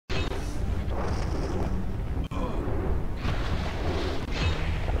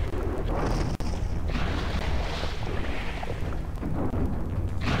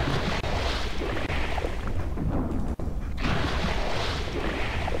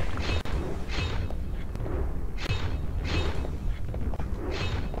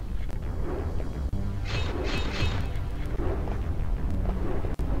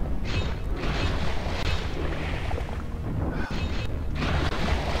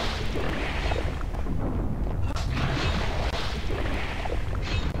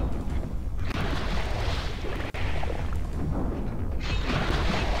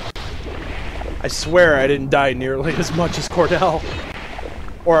I swear I didn't die nearly as much as Cordell.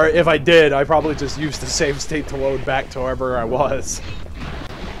 Or if I did, I probably just used the save state to load back to wherever I was.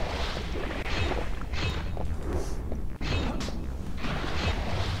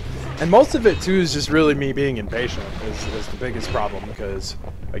 And most of it, too, is just really me being impatient is the biggest problem, because,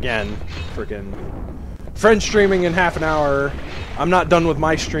 again, freaking friend streaming in half an hour. I'm not done with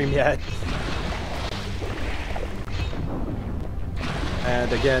my stream yet.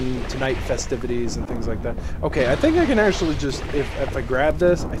 And again, tonight festivities and things like that. Okay, I think I can actually just, if I grab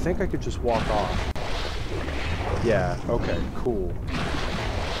this, I think I could just walk off. Yeah, okay, cool.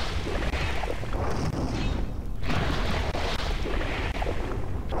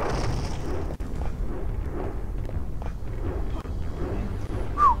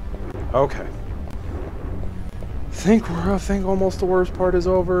 Okay. I think almost the worst part is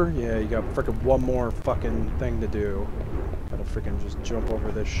over. Yeah, you got frickin' one more fucking thing to do. Gotta frickin' just jump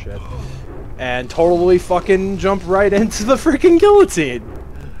over this shit. And totally fucking jump right into the frickin' guillotine.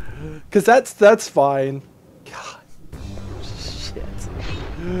 Cause that's fine. God. Shit.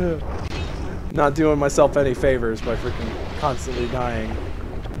 Not doing myself any favors by frickin' constantly dying.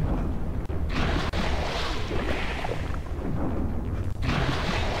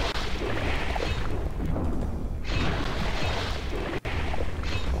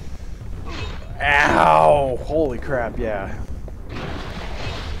 Ow! Holy crap, yeah.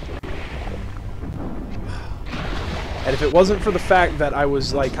 And if it wasn't for the fact that I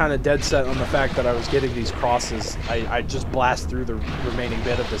was like kind of dead set on the fact that I was getting these crosses, I'd just blast through the remaining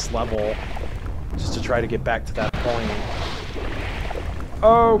bit of this level just to try to get back to that point.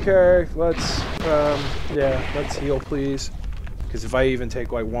 Okay, let's heal, please. Because if I even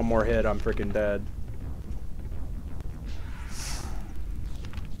take like one more hit, I'm freaking dead.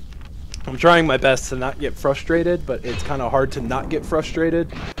 I'm trying my best to not get frustrated, but it's kind of hard to not get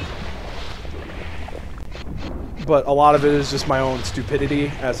frustrated. But a lot of it is just my own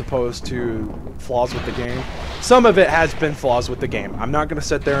stupidity as opposed to flaws with the game. Some of it has been flaws with the game. I'm not going to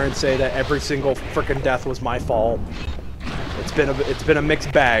sit there and say that every single frickin' death was my fault. It's been a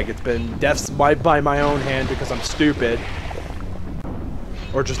mixed bag. It's been deaths by my own hand because I'm stupid.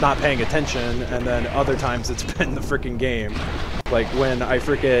 Or just not paying attention, and then other times it's been the frickin' game. Like when I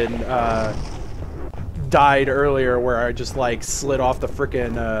frickin' died earlier where I just like slid off the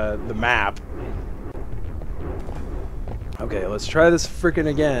frickin' the map. Okay, let's try this frickin'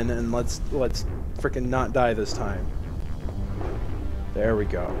 again, and let's frickin' not die this time. There we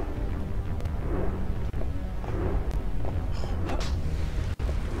go.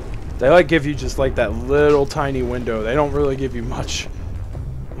 They like give you just like that little tiny window. They don't really give you much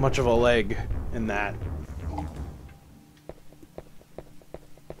of a leg in that.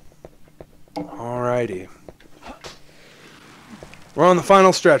 Alrighty. We're on the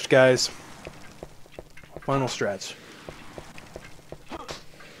final stretch, guys. Final stretch.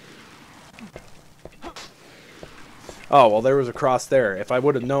 Oh, well, there was a cross there. If I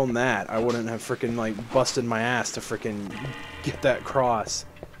would have known that, I wouldn't have frickin' like busted my ass to frickin' get that cross.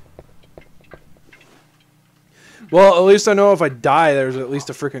 Well, at least I know if I die, there's at least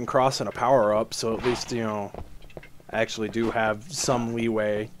a frickin' cross and a power-up, so at least, you know, I actually do have some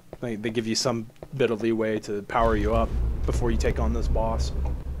leeway. They give you some bit of leeway to power you up before you take on this boss.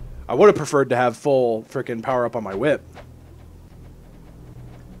 I would have preferred to have full frickin' power-up on my whip.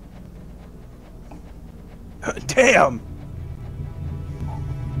 Damn!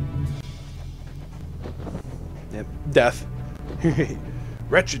 Yep, death.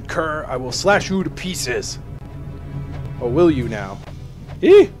 Wretched cur, I will slash you to pieces. Or will you now?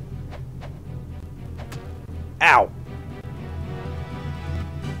 Eeh! Ow!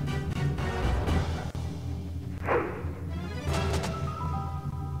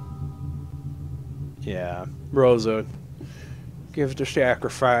 Yeah, Rosa. Give the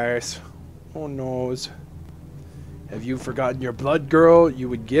sacrifice. Oh noes. Have you forgotten your blood, girl? You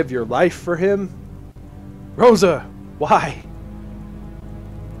would give your life for him? Rosa! Why?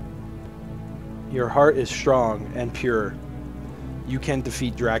 Your heart is strong and pure. You can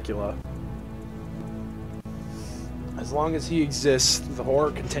defeat Dracula. As long as he exists, the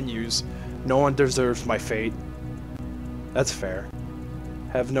horror continues. No one deserves my fate. That's fair.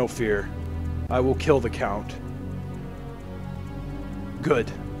 Have no fear. I will kill the Count.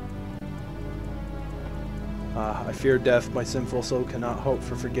 Good. I fear death. My sinful soul cannot hope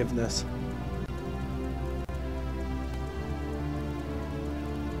for forgiveness.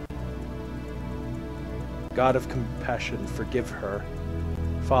 God of compassion, forgive her.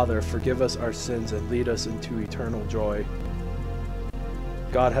 Father, forgive us our sins and lead us into eternal joy.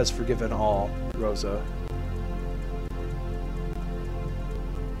 God has forgiven all, Rosa.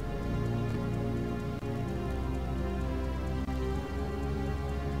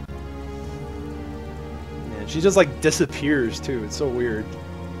 She just like disappears too. It's so weird.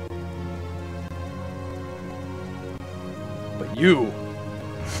 But you,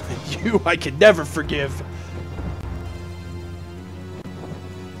 you, I can never forgive.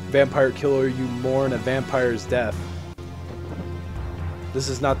 Vampire killer, you mourn a vampire's death. This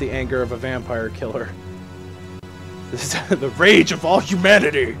is not the anger of a vampire killer. This is the rage of all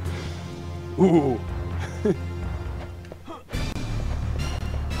humanity. Ooh.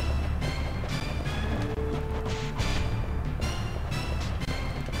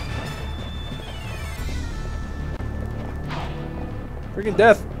 Freaking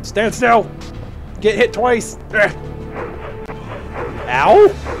death. Stand still. Get hit twice.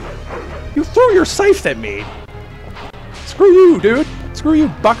 Ow. You threw your scythe at me. Screw you, dude. Screw you,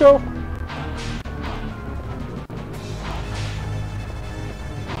 bucko.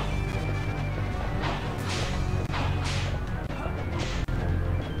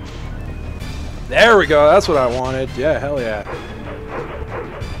 There we go. That's what I wanted. Yeah, hell yeah.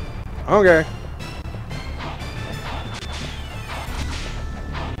 Okay.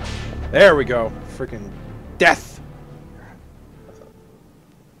 There we go. Freaking death.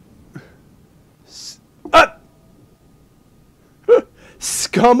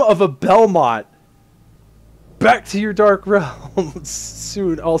 Scum of a Belmont. Back to your dark realms.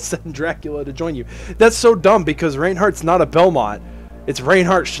 Soon I'll send Dracula to join you. That's so dumb because Reinhardt's not a Belmont. It's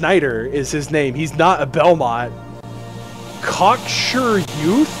Reinhardt Schneider is his name. He's not a Belmont. Cocksure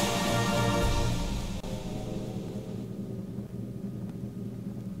Youth?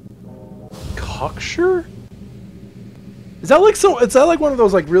 Cocksure? Is that like one of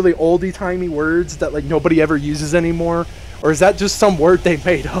those like really oldie-timey words that like nobody ever uses anymore? Or is that just some word they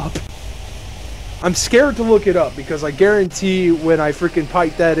made up? I'm scared to look it up because I guarantee when I freaking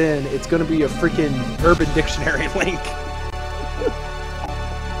pipe that in, it's gonna be a freaking Urban Dictionary link.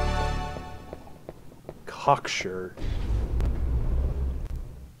 Cocksure.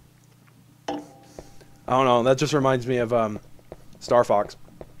 I don't know, that just reminds me of Star Fox.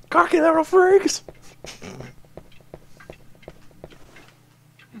 Cocky little freaks!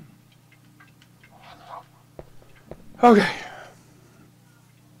 Okay.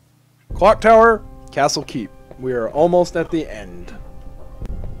 Clock Tower, Castle Keep. We are almost at the end.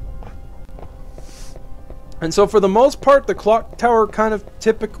 And so for the most part, the Clock Tower kind of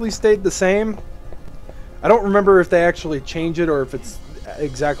typically stayed the same. I don't remember if they actually changed it or if it's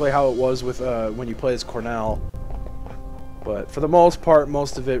exactly how it was with when you play as Cornell. But for the most part,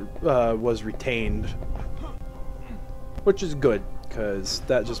 most of it was retained. Which is good, because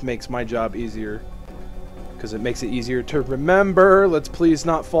that just makes my job easier. Because it makes it easier to remember. Let's please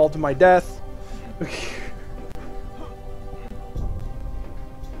not fall to my death.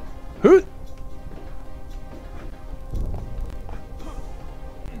 Hoot!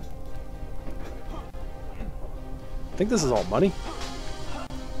 I think this is all money.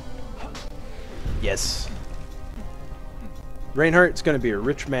 Yes. Reinhardt's gonna be a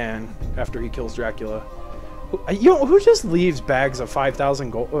rich man after he kills Dracula. You know, who just leaves bags of 5,000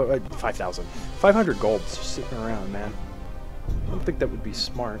 gold? 500 gold just sitting around, man. I don't think that would be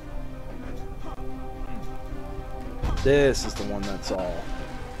smart. This is the one that's all.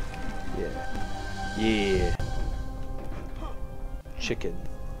 Yeah. Yeah. Chicken.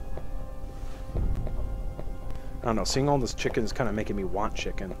 I don't know, seeing all this chicken is kind of making me want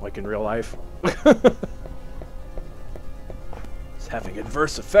chicken, like in real life. It's having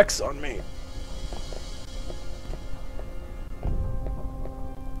adverse effects on me.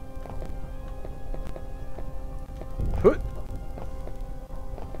 Hoot.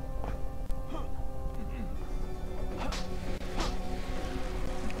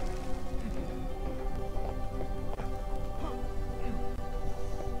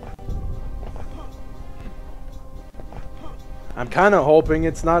 I'm kind of hoping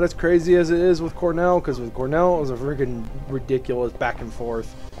it's not as crazy as it is with Cornell, because with Cornell it was a freaking ridiculous back and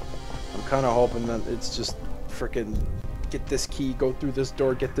forth. I'm kind of hoping that it's just freaking get this key, go through this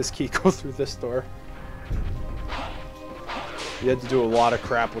door, get this key, go through this door. You had to do a lot of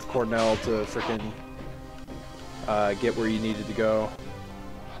crap with Cornell to freaking get where you needed to go.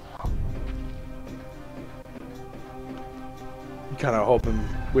 I'm kind of hoping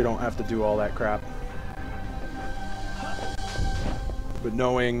we don't have to do all that crap. But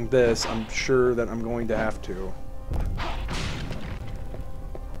knowing this, I'm sure that I'm going to have to.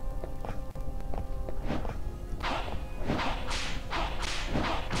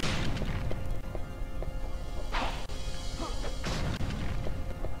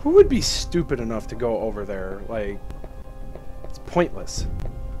 Who would be stupid enough to go over there? Like, it's pointless.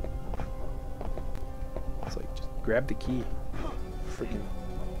 It's like, just grab the key. Freaking.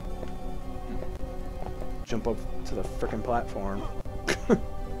 jump up to the frickin' platform.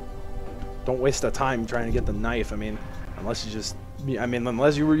 Don't waste the time trying to get the knife. I mean, unless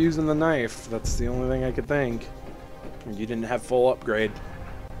you were using the knife. That's the only thing I could think. You didn't have full upgrade.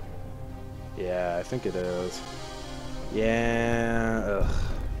 Yeah, I think it is. Yeah, ugh,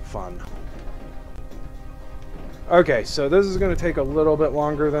 fun. Okay, so this is gonna take a little bit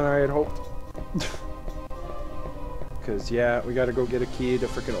longer than I had hoped. Because, yeah, we gotta go get a key to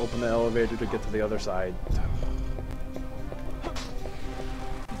freaking open the elevator to get to the other side.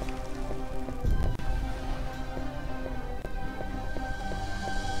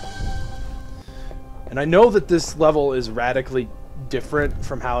 And I know that this level is radically different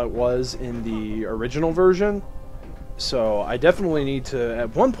from how it was in the original version. So I definitely need to,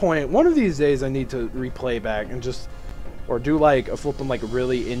 at one point, one of these days I need to replay back and just, or do like a flippin' like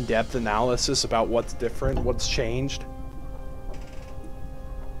really in-depth analysis about what's different, what's changed.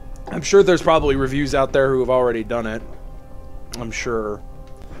 I'm sure there's probably reviews out there who have already done it. I'm sure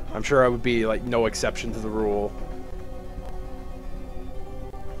I would be like no exception to the rule.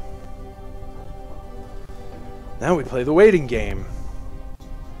 Now we play the waiting game.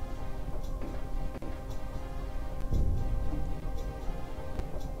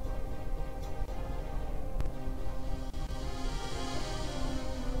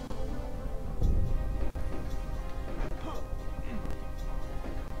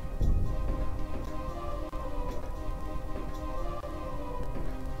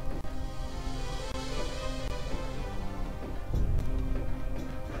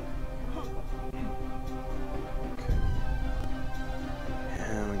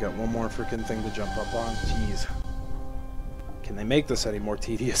 Got one more freaking thing to jump up on. Jeez. Can they make this any more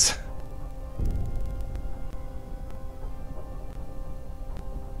tedious?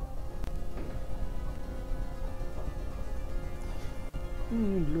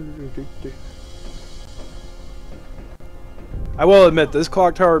 I will admit, this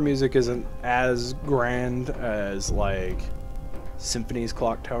clock tower music isn't as grand as, like, Symphony's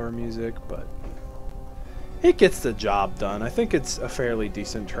clock tower music, but it gets the job done. I think it's a fairly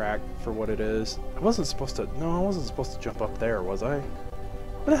decent track for what it is. I wasn't supposed to... No, I wasn't supposed to jump up there, was I?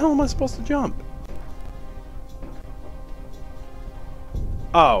 Where the hell am I supposed to jump?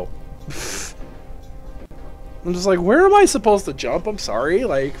 Oh. I'm just like, where am I supposed to jump? I'm sorry.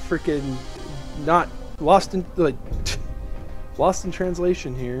 Like, freaking... Not... Lost in... Like... Lost in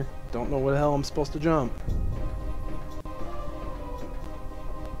translation here. Don't know where the hell I'm supposed to jump.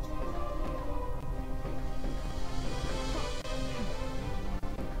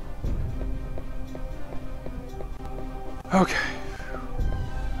 Okay.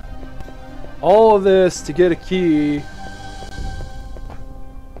 All of this to get a key.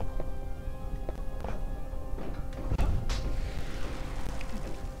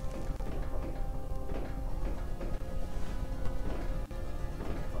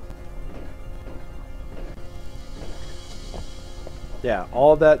 Yeah,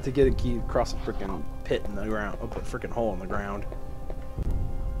 all that to get a key across a freaking pit in the ground, a freaking hole in the ground.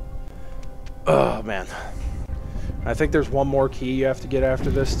 Oh man. I think there's one more key you have to get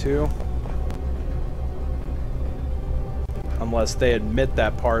after this too. Unless they admit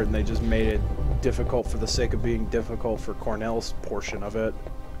that part and they just made it difficult for the sake of being difficult for Cornell's portion of it.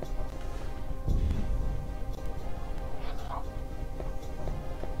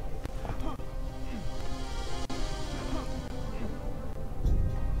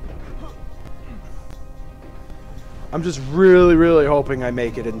 I'm just really, really hoping I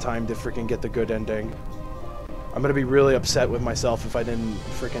make it in time to freaking get the good ending. I'm gonna be really upset with myself if I didn't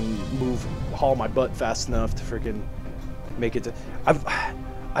freaking haul my butt fast enough to freaking make it to...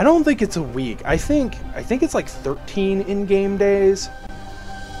 I don't think it's a week. I think it's like 13 in-game days.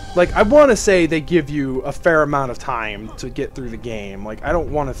 Like, I want to say they give you a fair amount of time to get through the game. Like, I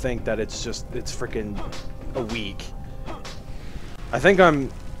don't want to think that it's freaking a week. I think I'm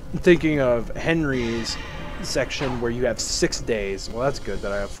thinking of Henry's section where you have 6 days. Well, that's good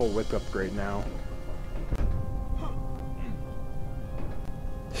that I have full whip upgrade now.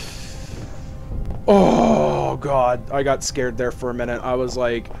 Oh god, I got scared there for a minute. I was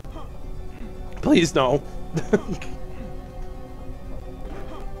like, please no.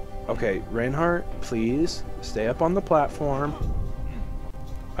 Okay, Reinhardt, please stay up on the platform.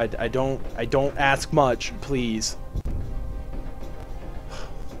 I don't ask much, please.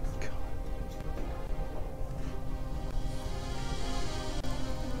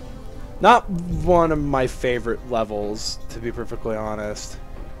 Not one of my favorite levels, to be perfectly honest.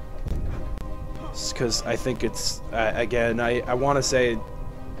 Because I think it's, again, I want to say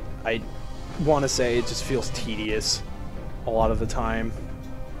it just feels tedious a lot of the time.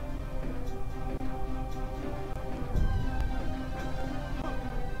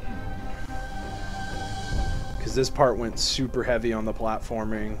 because this part went super heavy on the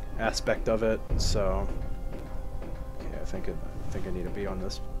platforming aspect of it. So, okay, I think I need to be on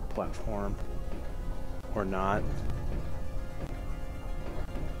this platform or not.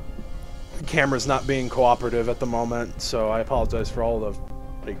 The camera's not being cooperative at the moment, so I apologize for all the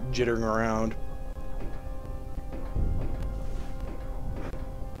like jittering around.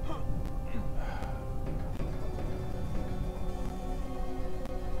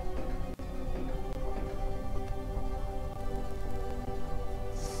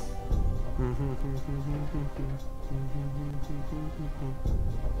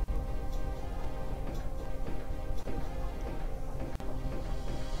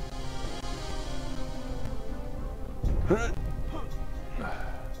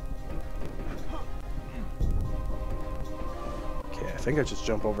 Okay, I think I just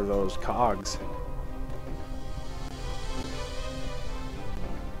jump over those cogs.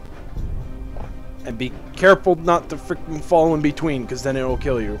 And be careful not to freaking fall in between, because then it'll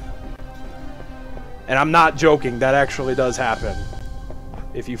kill you. And I'm not joking, that actually does happen.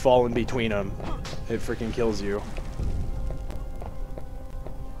 If you fall in between them, it freaking kills you.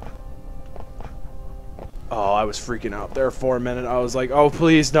 Oh, I was freaking out there for a minute. I was like, oh,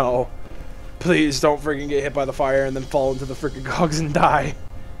 please no. Please don't freaking get hit by the fire and then fall into the freaking cogs and die.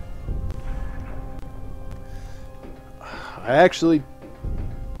 I actually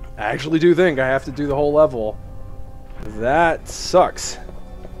do think I have to do the whole level. That sucks.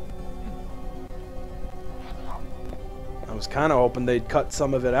 I was kind of hoping they'd cut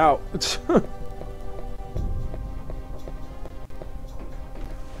some of it out.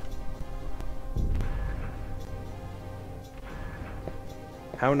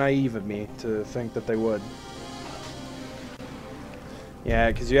 How naive of me to think that they would.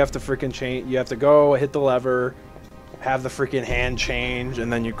 Yeah, because you have to freaking change. You have to go hit the lever, have the freaking hand change,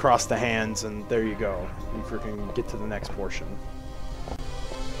 and then you cross the hands, and there you go. You freaking get to the next portion.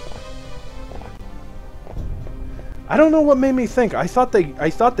 I don't know what made me think. I thought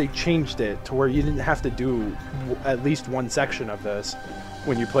they changed it to where you didn't have to do at least one section of this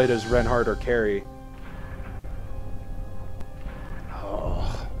when you played as Reinhardt or Carrie.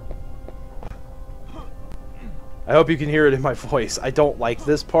 Oh. I hope you can hear it in my voice. I don't like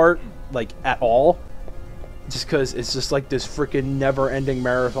this part, like, at all. Just because it's just like this freaking never-ending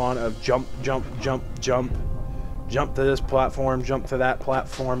marathon of jump, jump, jump, jump. Jump to this platform, jump to that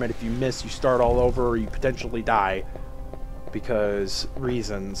platform, and if you miss, you start all over, or you potentially die. Because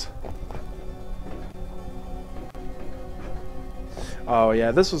reasons. Oh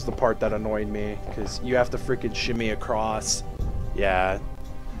yeah, this was the part that annoyed me, because you have to freaking shimmy across. Yeah.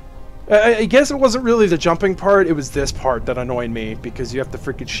 I guess it wasn't really the jumping part, it was this part that annoyed me, because you have to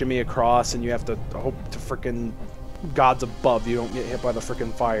freaking shimmy across, and you have to hope to freaking gods above you don't get hit by the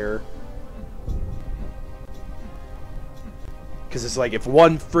freaking fire. Because it's like, if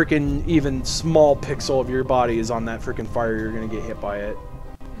one freaking even small pixel of your body is on that freaking fire, you're going to get hit by it.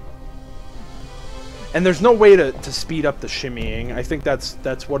 And there's no way to speed up the shimmying. I think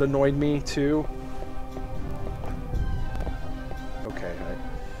that's what annoyed me, too. Okay.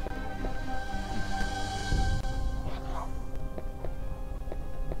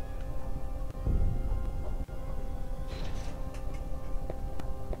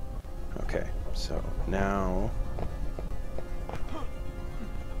 Okay, so now...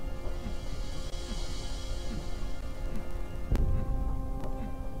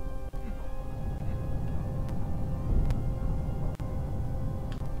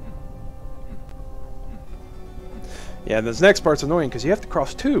 Yeah, this next part's annoying because you have to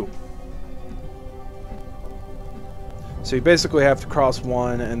cross two. So you basically have to cross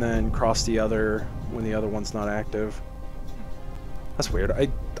one and then cross the other when the other one's not active. That's weird.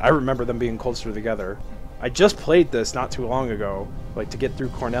 I remember them being closer together. I just played this not too long ago, like to get through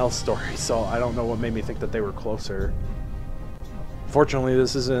Cornell's story, so I don't know what made me think that they were closer. Fortunately,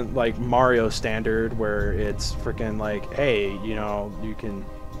 this isn't like Mario standard where it's freaking like, hey, you know, you can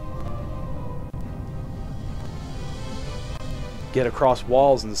get across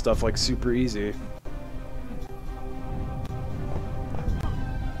walls and stuff like super easy.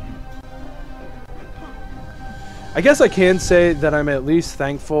 I guess I can say that I'm at least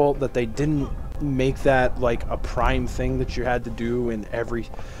thankful that they didn't make that like a prime thing that you had to do in every...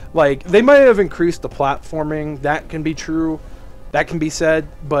 Like, they might have increased the platforming, that can be true, that can be said,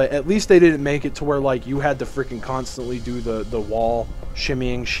 but at least they didn't make it to where like you had to freaking constantly do the wall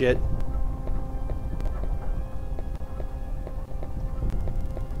shimmying shit.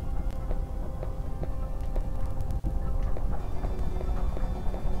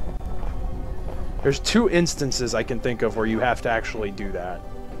 There's two instances I can think of where you have to actually do that.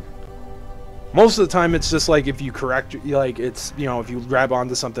 Most of the time, it's just like if you correct, like it's, you know, if you grab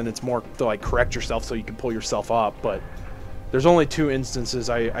onto something, it's more to like correct yourself so you can pull yourself up. But there's only 2 instances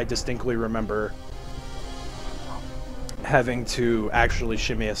I distinctly remember having to actually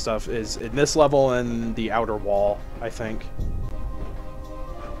shimmy a stuff, is in this level and the outer wall, I think.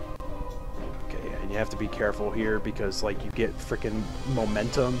 Okay, and you have to be careful here because like you get freaking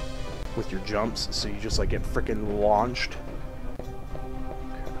momentum with your jumps, so you just like get freaking launched.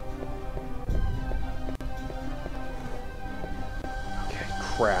 Okay,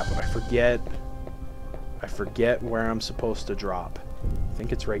 crap, I forget where I'm supposed to drop. I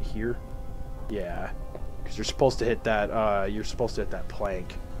think it's right here. Yeah. Because you're supposed to hit that,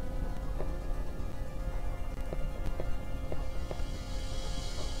 plank.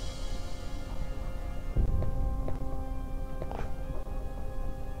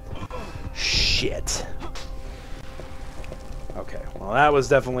 Shit. Okay, well that was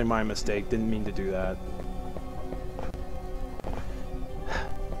definitely my mistake. Didn't mean to do that.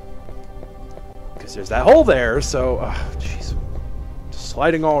 Because there's that hole there, so... jeez.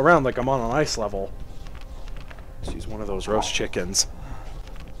 Sliding all around like I'm on an ice level. Let's use one of those roast chickens.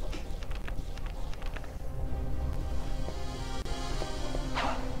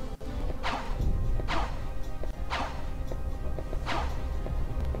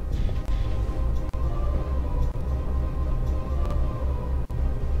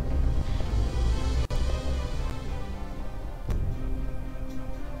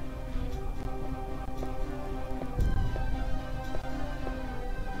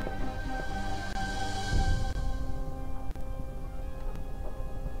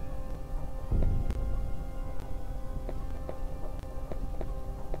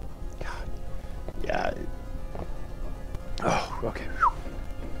 Yeah. Oh, okay.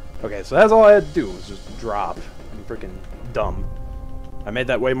 Okay, so that's all I had to do was just drop. I'm freaking dumb. I made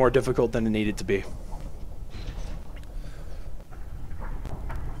that way more difficult than it needed to be.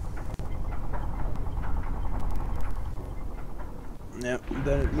 Yep,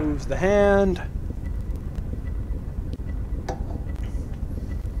 then it moves the hand.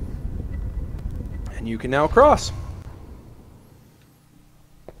 And you can now cross.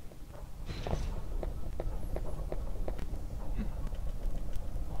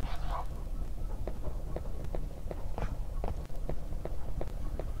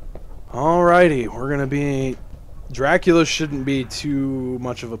 Alrighty, we're gonna be... Dracula shouldn't be too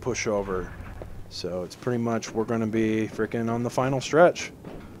much of a pushover. So it's pretty much, we're gonna be freaking on the final stretch.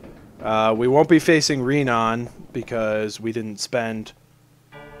 We won't be facing Rein because we didn't spend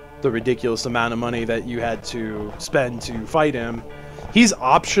the ridiculous amount of money that you had to spend to fight him. He's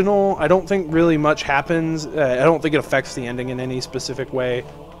optional. I don't think really much happens. I don't think it affects the ending in any specific way.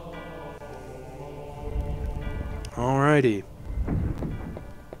 Alrighty.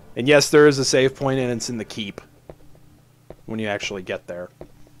 And yes, there is a save point, and it's in the keep when you actually get there.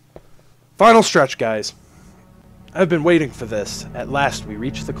 Final stretch, guys. I've been waiting for this. At last, we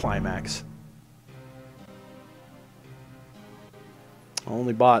reached the climax. I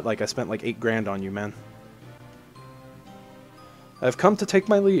only bought, like, I spent like 8 grand on you, man. I've come to take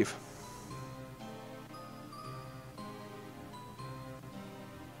my leave.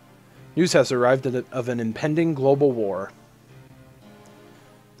 News has arrived of an impending global war.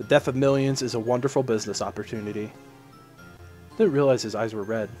 The death of millions is a wonderful business opportunity. Didn't realize his eyes were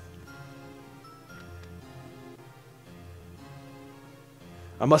red.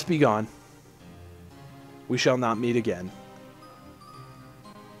 I must be gone. We shall not meet again.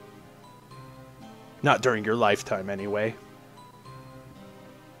 Not during your lifetime, anyway.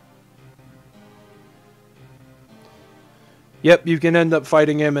 Yep, you can end up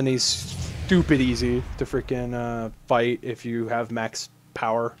fighting him, and he's stupid easy to freaking fight if you have max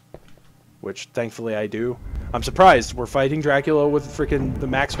power, which thankfully I do. I'm surprised we're fighting Dracula with freaking the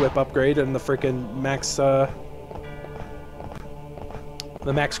max whip upgrade and the freaking max the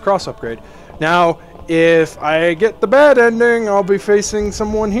max cross upgrade. Now, if I get the bad ending, I'll be facing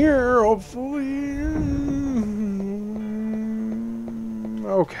someone here, hopefully.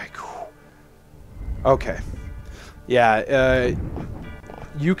 Okay, cool. Okay. Yeah,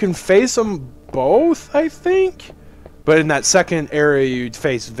 you can face them both, I think. But in that second area, you'd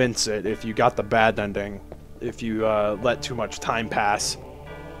face Vincent if you got the bad ending. If you let too much time pass.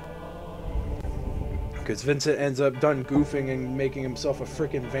 Because Vincent ends up done goofing and making himself a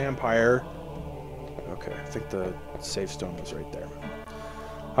freaking vampire. Okay, I think the save stone was right there.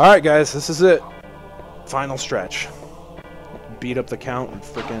 Alright guys, this is it. Final stretch. Beat up the count and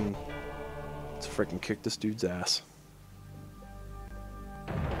freaking... let's freaking kick this dude's ass.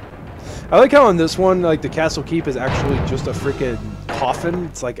 I like how in this one, like, the castle keep is actually just a freaking coffin.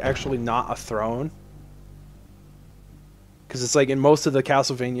 It's like actually not a throne. Because it's like in most of the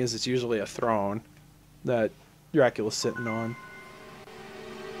Castlevanias, it's usually a throne that Dracula's sitting on.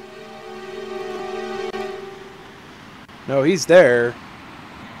 No, he's there.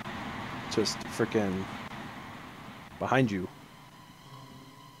 Just freaking behind you.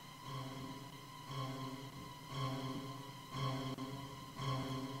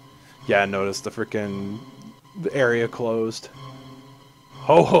 Yeah, notice the freaking area closed.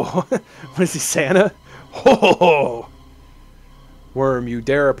 Ho ho! What is he, Santa? Ho ho ho! Worm, you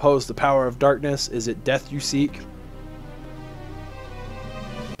dare oppose the power of darkness? Is it death you seek?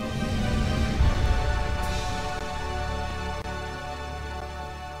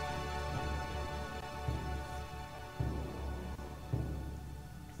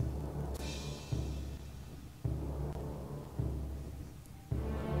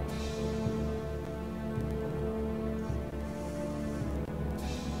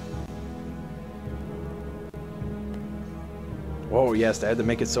 Oh yes, they had to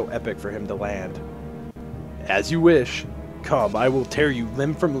make it so epic for him to land. As you wish. Come, I will tear you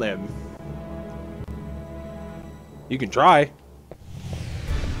limb from limb. You can try.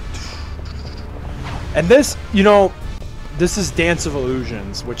 And this, you know, this is Dance of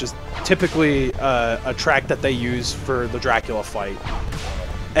Illusions, which is typically a track that they use for the Dracula fight.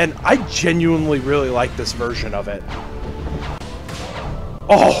 And I genuinely really like this version of it.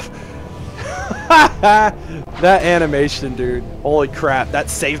 Oh! That animation, dude. Holy crap, that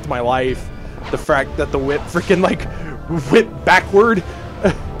saved my life. The fact that the whip freaking like whipped backward.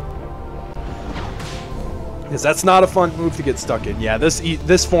 Because that's not a fun move to get stuck in. Yeah,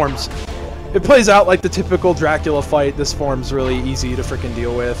 this form's... It plays out like the typical Dracula fight. This form's really easy to freaking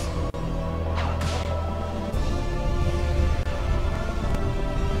deal with.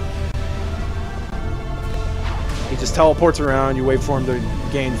 He just teleports around, you wait for him to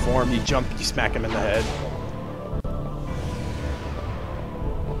gain form, you jump, you smack him in the head.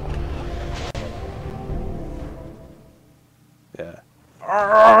 Yeah.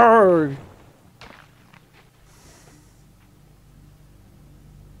 Arrgh!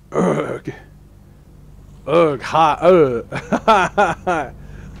 Ugh. Ugh, ha, ugh.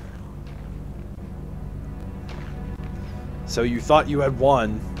 So you thought you had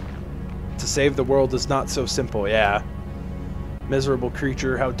won. To save the world is not so simple, yeah. Miserable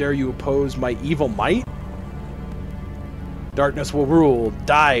creature, how dare you oppose my evil might? Darkness will rule.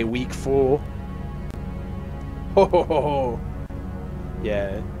 Die, weak fool. Ho ho ho ho.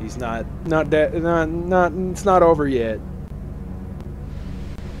 Yeah, he's not dead. It's not over yet.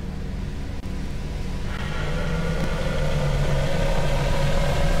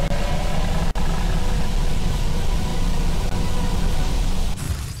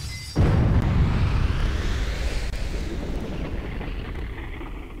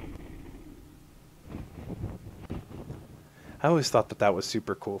 I always thought that that was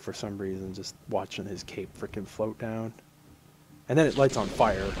super cool for some reason, just watching his cape freaking float down. And then it lights on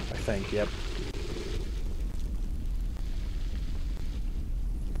fire, I think, yep.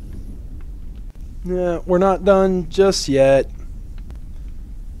 Yeah, we're not done just yet.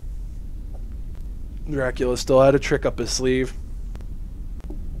 Dracula still had a trick up his sleeve.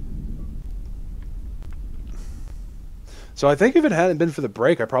 So I think if it hadn't been for the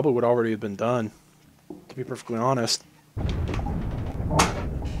break, I probably would already have been done, to be perfectly honest.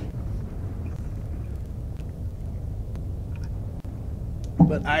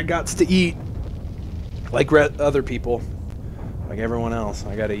 But I gots to eat, like other people, like everyone else.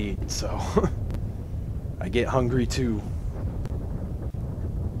 I gotta eat, so I get hungry too.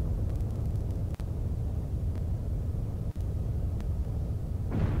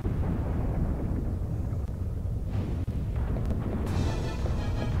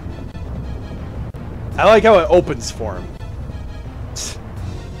 I like how it opens for him.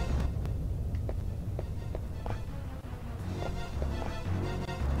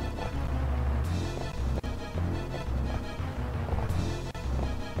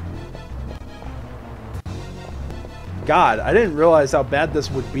 God, I didn't realize how bad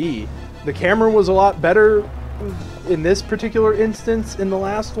this would be. The camera was a lot better in this particular instance in the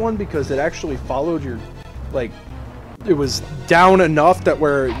last one because it actually followed your, like, it was down enough that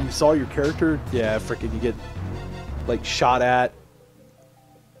where you saw your character, yeah, frickin' you get, like, shot at.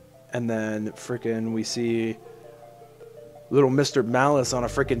 And then frickin' we see little Mr. Malice on a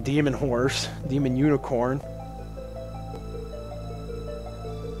frickin' demon horse, demon unicorn.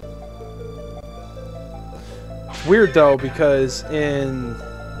 Weird though, because in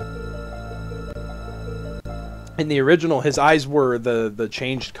the original his eyes were the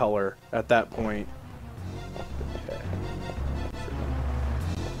changed color at that point. Okay.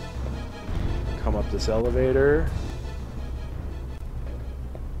 come up this elevator.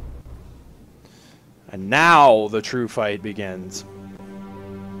 And now the true fight begins.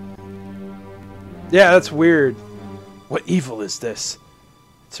 Yeah, that's weird. What evil is this?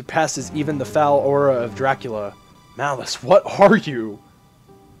 It surpasses even the foul aura of Dracula. Malice, what are you?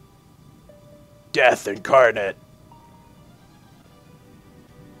 Death incarnate.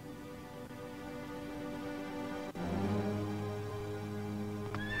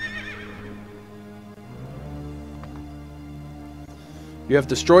 You have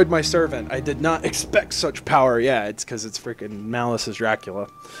destroyed my servant. I did not expect such power. Yeah, it's because it's freaking Malice as Dracula.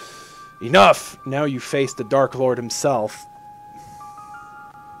 Enough! Now you face the Dark Lord himself.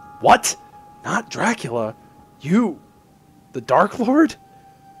 What? Not Dracula? You... the Dark Lord?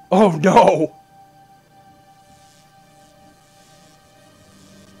 Oh no!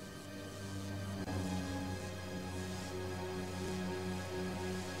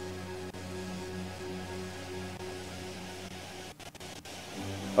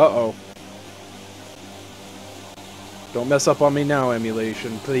 Uh-oh. Don't mess up on me now,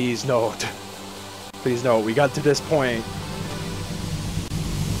 emulation. Please, no. Please, no. We got to this point.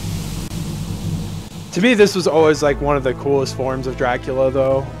 To me, this was always, like, one of the coolest forms of Dracula,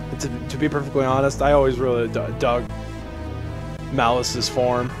 though. To be perfectly honest, I always really dug Malice's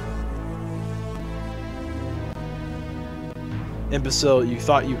form. Imbecile, you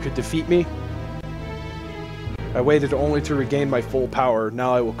thought you could defeat me? I waited only to regain my full power.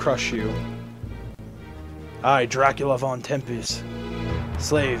 Now I will crush you. I, Dracula von Tempus.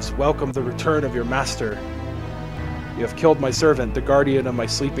 Slaves, welcome the return of your master. You have killed my servant, the guardian of my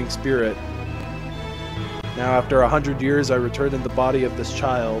sleeping spirit. Now, after 100 years, I return in the body of this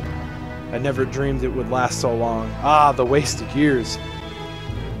child. I never dreamed it would last so long. Ah, the wasted years.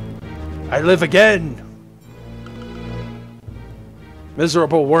 I live again!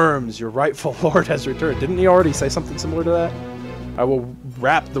 Miserable worms, your rightful lord has returned. Didn't he already say something similar to that? I will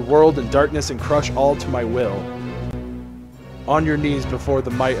wrap the world in darkness and crush all to my will. On your knees before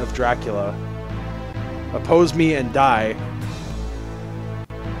the might of Dracula. Oppose me and die.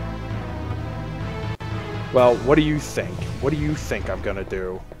 Well, what do you think? What do you think I'm gonna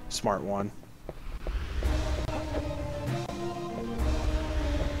do, smart one?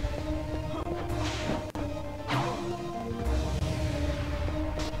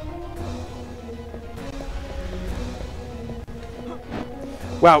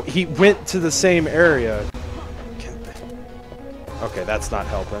 Wow, he went to the same area. Okay, that's not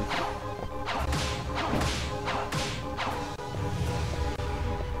helping.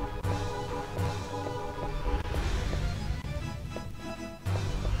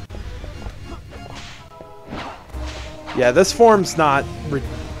 Yeah, this form's not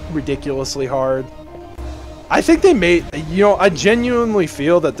ridiculously hard. I think they made, you know, I genuinely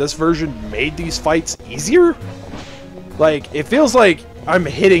feel that this version made these fights easier. Like, it feels like I'm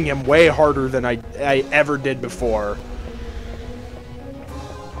hitting him way harder than I ever did before.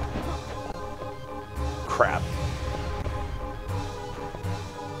 Crap.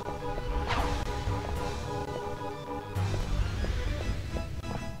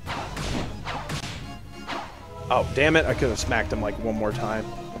 Oh, damn it. I could have smacked him like one more time.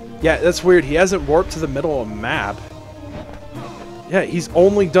 Yeah, that's weird. He hasn't warped to the middle of the map. Yeah, he's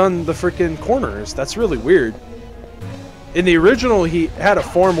only done the freaking corners. That's really weird. In the original, he had a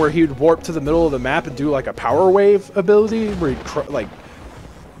form where he'd warp to the middle of the map and do like a power wave ability where he'd like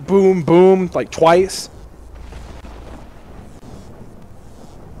boom, boom, like twice.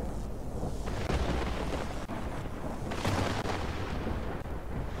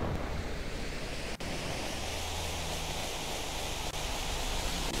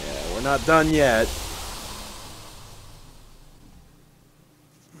 Yeah, we're not done yet.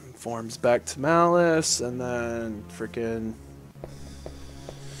 Forms back to Malice, and then freaking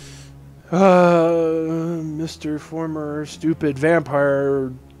Mr. Former Stupid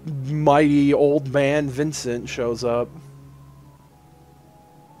Vampire Mighty Old Man Vincent shows up.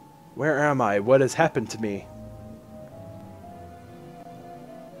 Where am I? What has happened to me?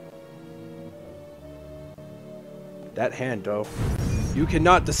 That hand, though. You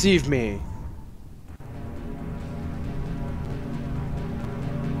cannot deceive me.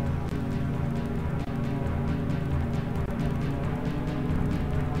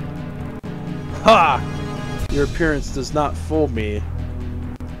 Ha! Your appearance does not fool me.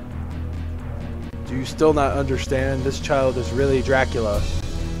 Do you still not understand? This child is really Dracula.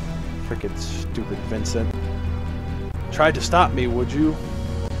 Frickin' stupid Vincent. Try to stop me, would you?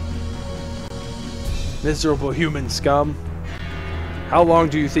 Miserable human scum. How long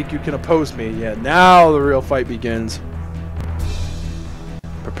do you think you can oppose me? Yeah, now the real fight begins.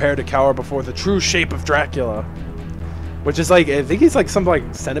 Prepare to cower before the true shape of Dracula. Which is like, I think he's like some like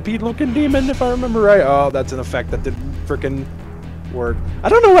centipede-looking demon, if I remember right. Oh, that's an effect that didn't freaking work. I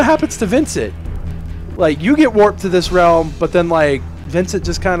don't know what happens to Vincent. Like, you get warped to this realm, but then like Vincent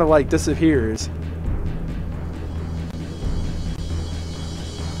just kind of like disappears.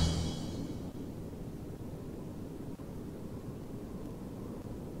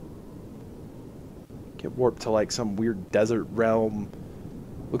 Get warped to like some weird desert realm.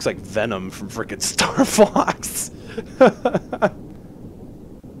 Looks like Venom from frickin' Star Fox.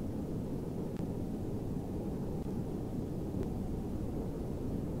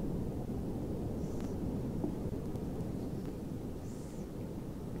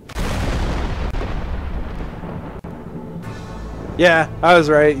 Yeah, I was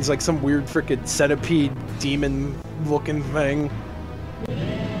right. He's like some weird frickin' centipede demon looking thing.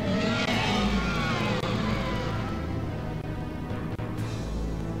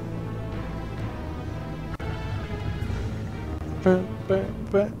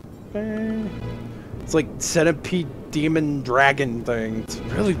 It's like centipede demon dragon thing. It's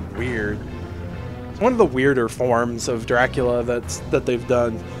really weird. It's one of the weirder forms of Dracula that they've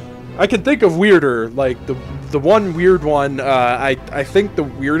done. I can think of weirder, like the one weird one. I think the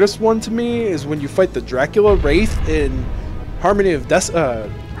weirdest one to me is when you fight the Dracula Wraith in Harmony of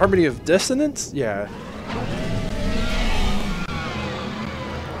Dissonance. Yeah.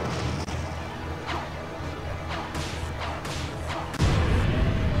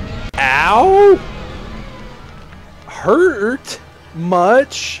 Ow! Hurt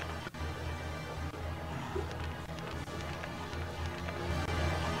much?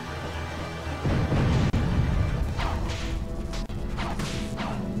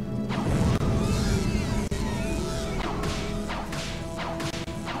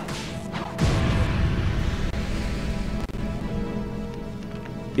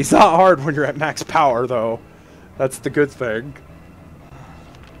 He's not hard when you're at max power, though. That's the good thing.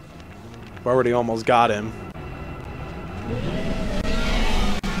 I've already almost got him.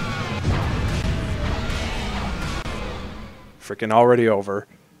 Freaking already over.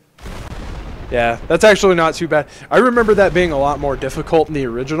 Yeah, that's actually not too bad. I remember that being a lot more difficult in the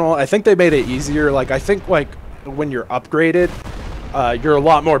original. I think they made it easier. Like, I think, like, when you're upgraded, you're a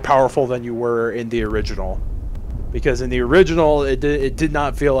lot more powerful than you were in the original. Because in the original, it did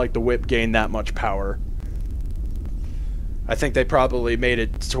not feel like the whip gained that much power. I think they probably made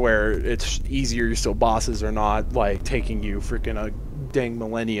it to where it's easier so bosses are not, like, taking you freaking a dang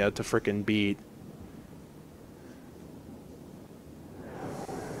millennia to freaking beat.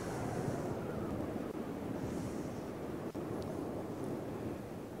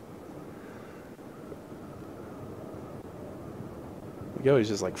 There you go, he's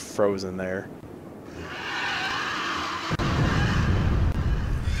just, like, frozen there.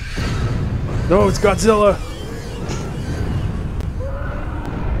 No, it's Godzilla!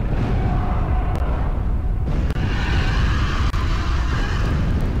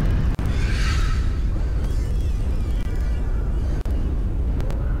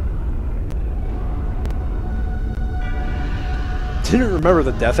 Didn't remember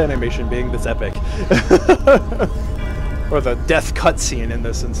the death animation being this epic. Or the death cutscene in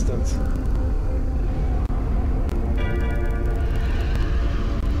this instance.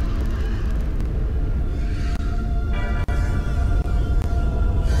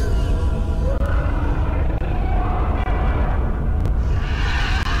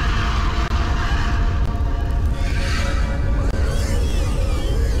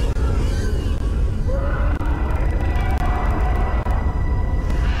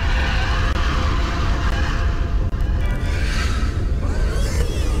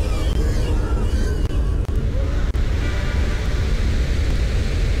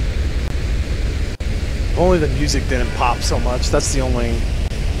 Only the music didn't pop so much. That's the only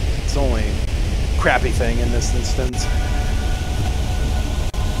crappy thing in this instance.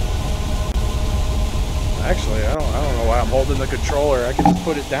 Actually, I don't know why I'm holding the controller. I can just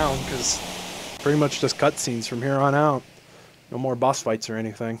put it down because pretty much just cutscenes from here on out. No more boss fights or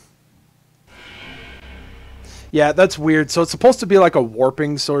anything. Yeah, that's weird. So it's supposed to be like a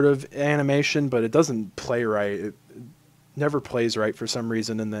warping sort of animation, but it doesn't play right. It never plays right for some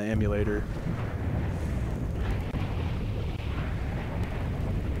reason in the emulator.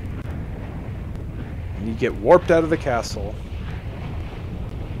 And you get warped out of the castle.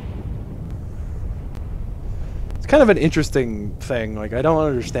 It's kind of an interesting thing. Like, I don't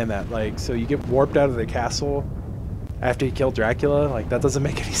understand that. Like, so you get warped out of the castle after you kill Dracula? Like, that doesn't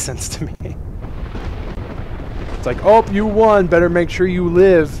make any sense to me. It's like, oh, you won. Better make sure you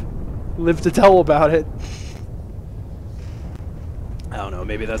live. Live to tell about it. I don't know.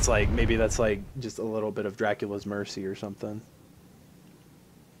 Maybe that's like just a little bit of Dracula's mercy or something.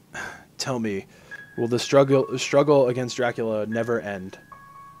 Tell me, will the struggle against Dracula never end?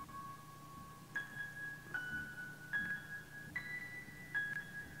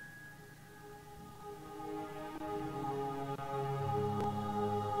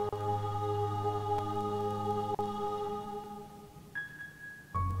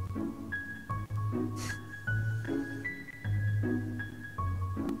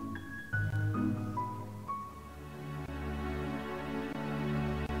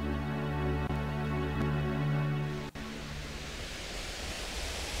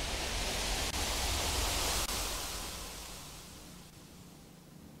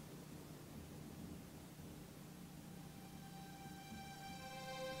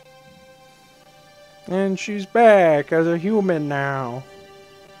 And she's back as a human now.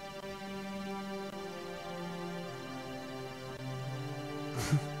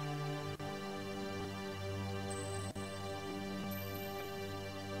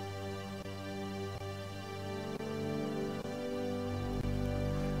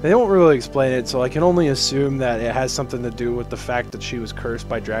 They don't really explain it, so I can only assume that it has something to do with the fact that she was cursed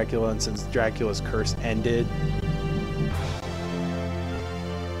by Dracula, and since Dracula's curse ended,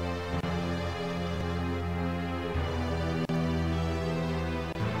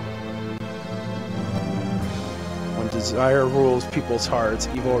 desire rules people's hearts,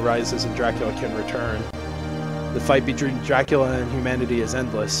 evil arises and Dracula can return. The fight between Dracula and humanity is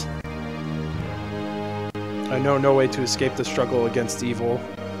endless. I know no way to escape the struggle against evil.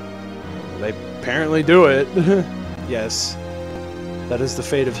 They apparently do it. Yes. That is the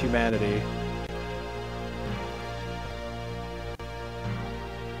fate of humanity.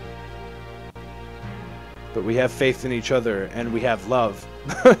 But we have faith in each other, and we have love.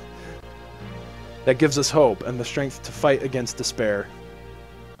 That gives us hope and the strength to fight against despair.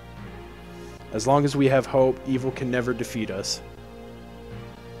 As long as we have hope, evil can never defeat us.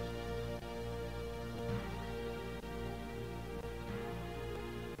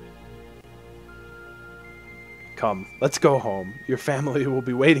 Come, let's go home. Your family will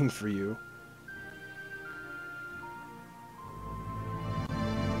be waiting for you.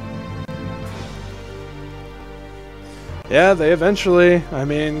 Yeah, they eventually, I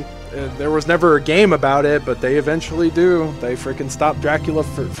mean, there was never a game about it, but they eventually do. They freaking stop Dracula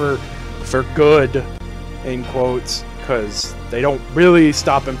for good, in quotes, because they don't really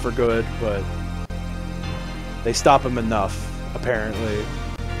stop him for good, but they stop him enough, apparently.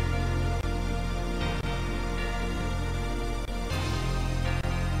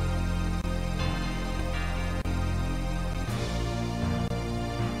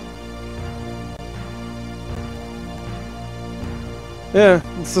 Yeah,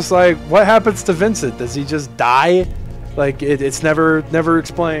 it's just like, what happens to Vincent? Does he just die? Like, it's never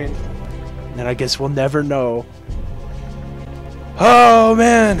explained. And I guess we'll never know. Oh,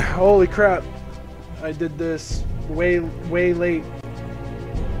 man. Holy crap. I did this way late.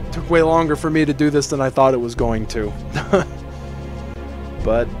 Took way longer for me to do this than I thought it was going to.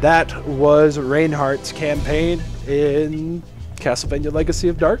 But that was Reinhardt's campaign in Castlevania Legacy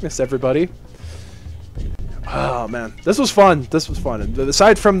of Darkness, everybody. Oh man, this was fun. This was fun. And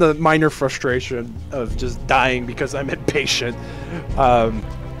aside from the minor frustration of just dying because I'm impatient, I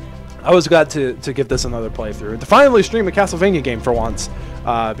was glad to give this another playthrough. To finally stream a Castlevania game for once,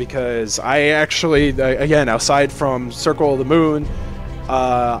 because I actually, again, aside from Circle of the Moon,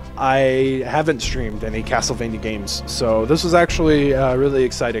 I haven't streamed any Castlevania games. So this was actually really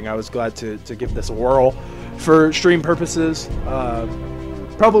exciting. I was glad to give this a whirl for stream purposes.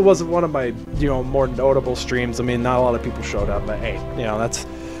 Probably wasn't one of my, more notable streams. I mean, not a lot of people showed up, but hey, that's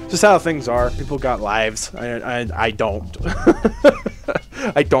just how things are. People got lives. I don't.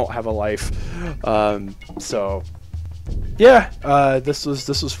 I don't have a life. So yeah, this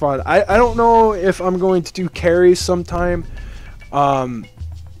was fun. I don't know if I'm going to do carries sometime.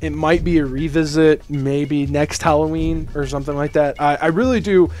 It might be a revisit, maybe next Halloween or something like that. I really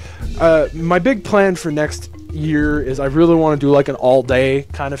do. My big plan for next year is I really want to do like an all-day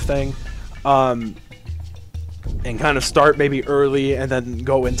kind of thing, and kind of start maybe early and then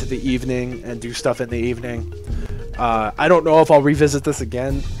go into the evening and do stuff in the evening. I don't know if I'll revisit this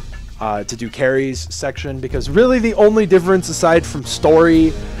again to do carries section, because really the only difference aside from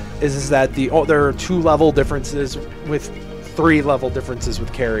story is that there are 2-level differences with 3-level differences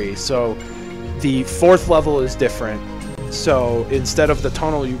with carry. So the 4th level is different. So instead of the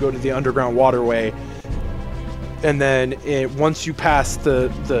tunnel, you go to the underground waterway. And then once you pass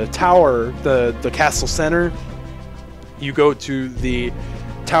the tower, the castle center, you go to the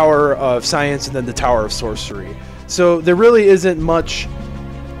Tower of Science and then the Tower of Sorcery. So there really isn't much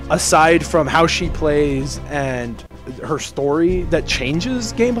aside from how she plays and her story that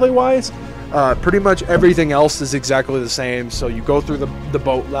changes gameplay wise. Pretty much everything else is exactly the same. So you go through the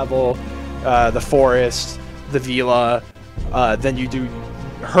boat level, the forest, the villa, then you do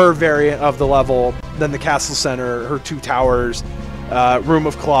her variant of the level, then the castle center, her 2 towers, room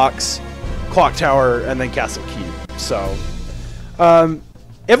of clocks, clock tower, and then castle keep. So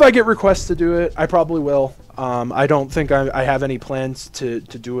if I get requests to do it, I probably will. I don't think I have any plans to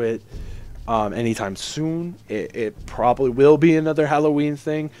do it anytime soon. It probably will be another Halloween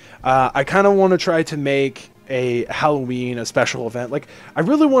thing. I kind of want to try to make a Halloween, a special event. Like, I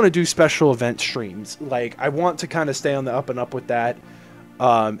really want to do special event streams. Like, I want to kind of stay on the up and up with that,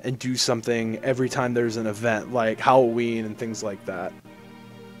 and do something every time there's an event, like Halloween and things like that.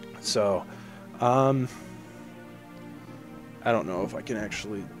 So, I don't know if I can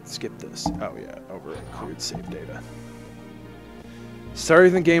actually skip this. Oh yeah, overwrite cleared save data.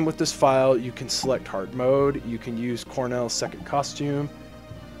 Starting the game with this file, you can select hard mode. You can use Cornell's second costume.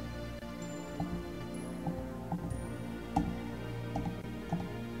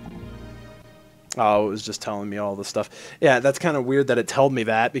 Oh, it was just telling me all this stuff. Yeah, that's kind of weird that it told me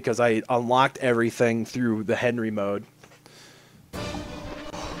that, because I unlocked everything through the Henry mode.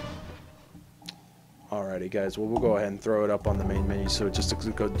 Alrighty, guys. Well, we'll go ahead and throw it up on the main menu, so it just looks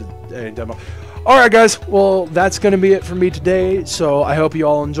like a demo. Alright, guys. Well, that's going to be it for me today. So I hope you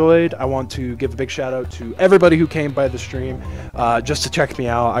all enjoyed. I want to give a big shout out to everybody who came by the stream just to check me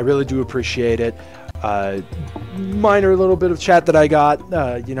out. I really do appreciate it. Minor little bit of chat that I got,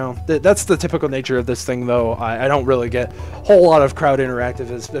 you know, that's the typical nature of this thing, though. I don't really get a whole lot of crowd interactive,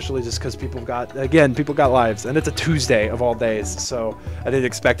 especially just because people got lives, and it's a Tuesday of all days, so I didn't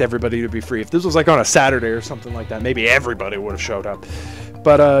expect everybody to be free. If this was like on a Saturday or something like that, maybe everybody would have showed up.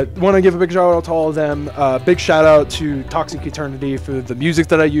 But want to give a big shout out to all of them. Big shout out to Toxic Eternity for the music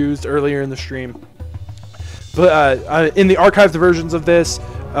that I used earlier in the stream. But in the archived versions of this,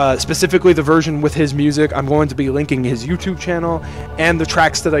 specifically the version with his music, I'm going to be linking his YouTube channel and the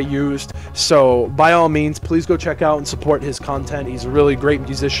tracks that I used. So by all means, please go check out and support his content. He's a really great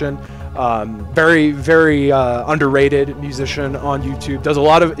musician. Very, very underrated musician on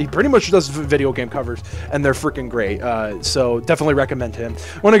YouTube. He pretty much does video game covers, and they're freaking great. So definitely recommend him.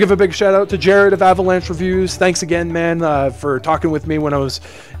 I want to give a big shout out to Jared of Avalanche Reviews. Thanks again, man, for talking with me when I was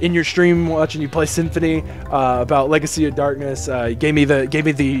in your stream watching you play Symphony about Legacy of Darkness. He gave me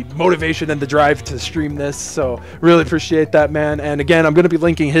the motivation and the drive to stream this. So really appreciate that, man. And again, I'm going to be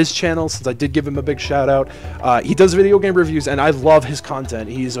linking his channel since I did give him a big shout out. He does video game reviews, and I love his content.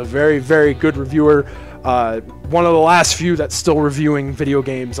 He's a very, very good reviewer. One of the last few that's still reviewing video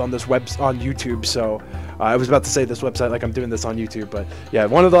games on this on YouTube. So I was about to say this website like I'm doing this on YouTube, but yeah,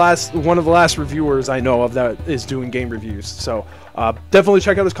 one of the last reviewers I know of that is doing game reviews. So definitely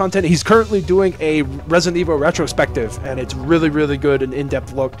check out his content. He's currently doing a Resident Evil retrospective, and it's really, really good, an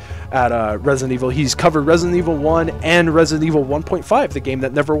in-depth look at Resident Evil. He's covered Resident Evil 1 and Resident Evil 1.5, the game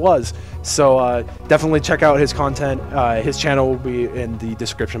that never was. So definitely check out his content. His channel will be in the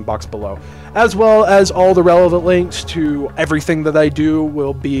description box below, as well as all the relevant links to everything that I do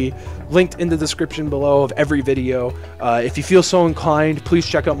will be linked in the description below of every video. If you feel so inclined, please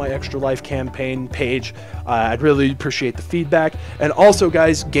check out my Extra Life campaign page. I'd really appreciate the feedback. And also,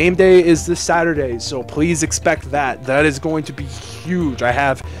 guys, game day is this Saturday, so please expect that. That is going to be huge. I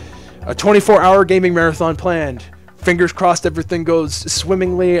have a 24-hour gaming marathon planned. Fingers crossed everything goes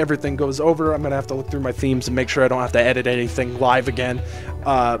swimmingly, everything goes over. I'm going to have to look through my themes and make sure I don't have to edit anything live again.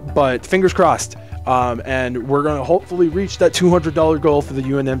 But fingers crossed. And we're going to hopefully reach that $200 goal for the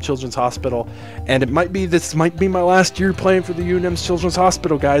UNM Children's Hospital. And this might be my last year playing for the UNM Children's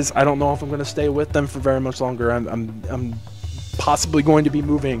Hospital, guys. I don't know if I'm going to stay with them for very much longer. I'm possibly going to be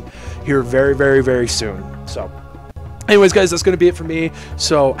moving here very, very, very soon. So anyways, guys, that's going to be it for me.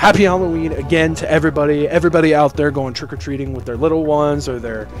 So happy Halloween again to everybody out there going trick-or-treating with their little ones or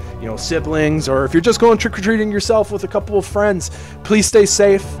their, siblings, or if you're just going trick-or-treating yourself with a couple of friends, please stay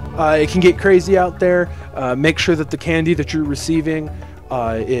safe. It can get crazy out there. Make sure that the candy that you're receiving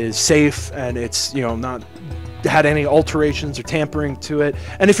is safe and it's, not had any alterations or tampering to it.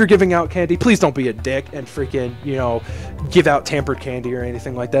 And if you're giving out candy, please don't be a dick and freaking, give out tampered candy or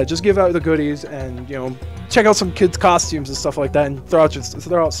anything like that. Just give out the goodies and, check out some kids' costumes and stuff like that, and throw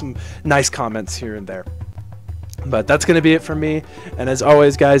out some nice comments here and there. But that's going to be it from me. And as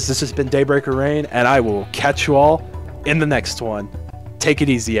always, guys, this has been Daybreaker Rein, and I will catch you all in the next one. Take it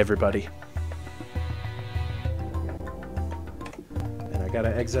easy, everybody. And I got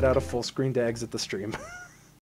to exit out of full screen to exit the stream.